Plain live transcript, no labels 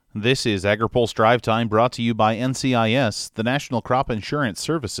This is AgriPulse Drive Time, brought to you by NCIS, the National Crop Insurance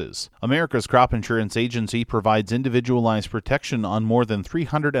Services. America's crop insurance agency provides individualized protection on more than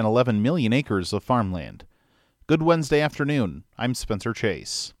 311 million acres of farmland. Good Wednesday afternoon. I'm Spencer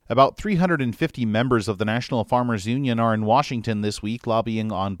Chase. About 350 members of the National Farmers Union are in Washington this week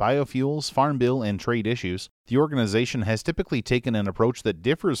lobbying on biofuels, farm bill, and trade issues. The organization has typically taken an approach that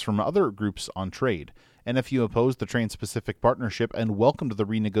differs from other groups on trade. NFU opposed the Trans-Pacific Partnership and welcomed the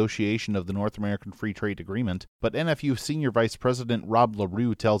renegotiation of the North American Free Trade Agreement, but NFU Senior Vice President Rob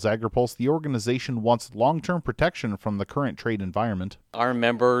LaRue tells AgriPulse the organization wants long-term protection from the current trade environment. Our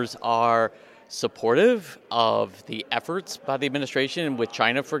members are supportive of the efforts by the administration with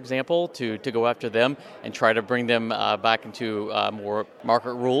China, for example, to go after them and try to bring them back into more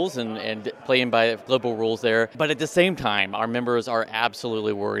market rules and playing by global rules there. But at the same time, our members are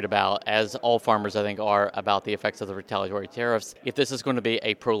absolutely worried about, as all farmers I think are, about the effects of the retaliatory tariffs. If this is going to be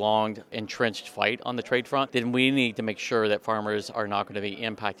a prolonged, entrenched fight on the trade front, then we need to make sure that farmers are not going to be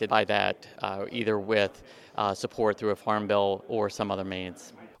impacted by that, either with support through a farm bill or some other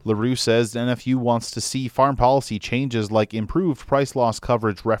means. LaRue says NFU wants to see farm policy changes like improved price loss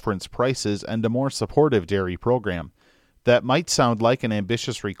coverage reference prices and a more supportive dairy program. That might sound like an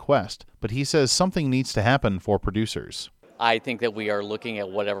ambitious request, but he says something needs to happen for producers. I think that we are looking at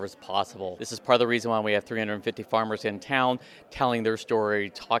whatever is possible. This is part of the reason why we have 350 farmers in town telling their story,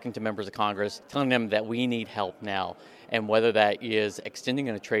 talking to members of Congress, telling them that we need help now. And whether that is extending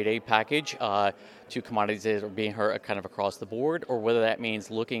a trade aid package to commodities that are being hurt kind of across the board, or whether that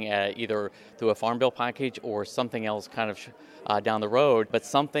means looking at either through a farm bill package or something else kind of down the road, but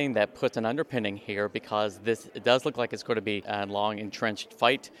something that puts an underpinning here, because it does look like it's going to be a long entrenched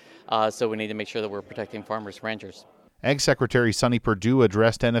fight. So we need to make sure that we're protecting farmers, ranchers. Ag Secretary Sonny Perdue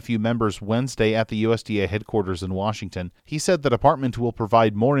addressed NFU members Wednesday at the USDA headquarters in Washington. He said the department will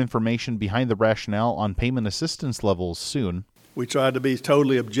provide more information behind the rationale on payment assistance levels soon. We tried to be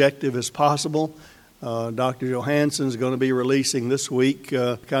totally objective as possible. Dr. Johansson is going to be releasing this week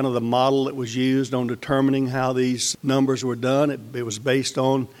kind of the model that was used on determining how these numbers were done. It was based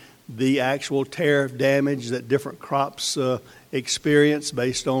on the actual tariff damage that different crops experienced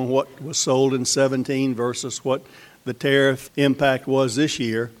based on what was sold in 17 versus what the tariff impact was this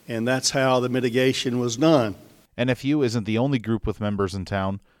year, and that's how the mitigation was done. NFU isn't the only group with members in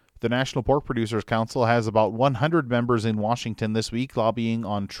town. The National Pork Producers Council has about 100 members in Washington this week lobbying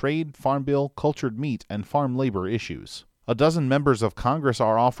on trade, farm bill, cultured meat, and farm labor issues. A dozen members of Congress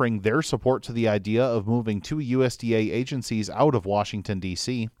are offering their support to the idea of moving 2 USDA agencies out of Washington,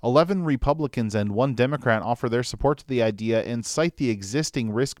 D.C. 11 Republicans and 1 Democrat offer their support to the idea and cite the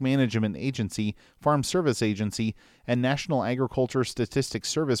existing Risk Management Agency, Farm Service Agency, and National Agriculture Statistics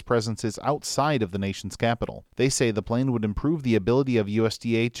Service presences outside of the nation's capital. They say the plan would improve the ability of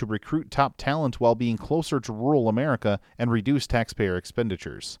USDA to recruit top talent while being closer to rural America and reduce taxpayer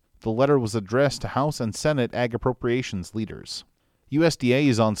expenditures. The letter was addressed to House and Senate Ag Appropriations leaders. USDA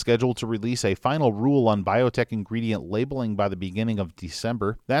is on schedule to release a final rule on biotech ingredient labeling by the beginning of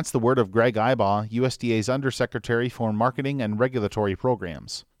December. That's the word of Greg Ibaugh, USDA's Undersecretary for Marketing and Regulatory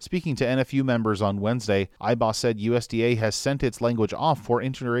Programs. Speaking to NFU members on Wednesday, Ibaugh said USDA has sent its language off for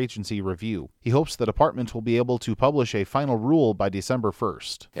interagency review. He hopes the department will be able to publish a final rule by December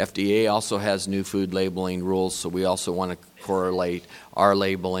 1st. FDA also has new food labeling rules, so we also want to correlate our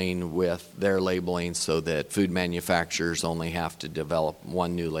labeling with their labeling so that food manufacturers only have to develop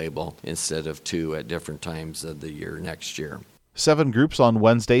one new label instead of 2 at different times of the year next year. 7 groups on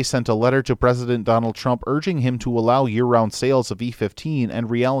Wednesday sent a letter to President Donald Trump urging him to allow year-round sales of E15 and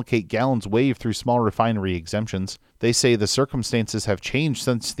reallocate gallons waived through small refinery exemptions. They say the circumstances have changed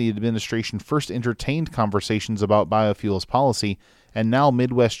since the administration first entertained conversations about biofuels policy, and now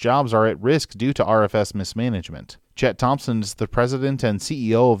Midwest jobs are at risk due to RFS mismanagement. Chet Thompson is the president and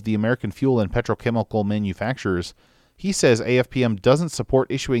CEO of the American Fuel and Petrochemical Manufacturers. He says AFPM doesn't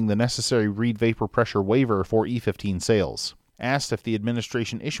support issuing the necessary Reed vapor pressure waiver for E15 sales. Asked if the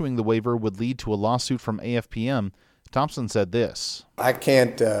administration issuing the waiver would lead to a lawsuit from AFPM, Thompson said this. I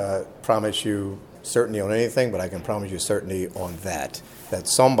can't promise you certainty on anything, but I can promise you certainty on that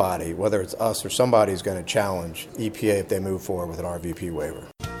somebody, whether it's us or somebody, is going to challenge EPA if they move forward with an RVP waiver.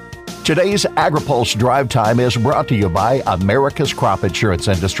 Today's AgriPulse Drive Time is brought to you by America's crop insurance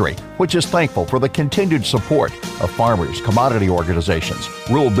industry, which is thankful for the continued support of farmers, commodity organizations,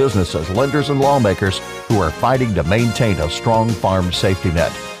 rural businesses, lenders, and lawmakers who are fighting to maintain a strong farm safety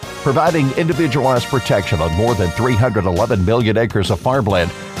net. Providing individualized protection on more than 311 million acres of farmland,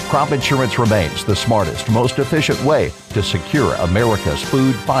 crop insurance remains the smartest, most efficient way to secure America's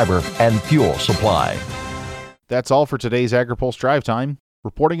food, fiber, and fuel supply. That's all for today's AgriPulse Drive Time.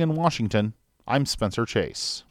 Reporting in Washington, I'm Spencer Chase.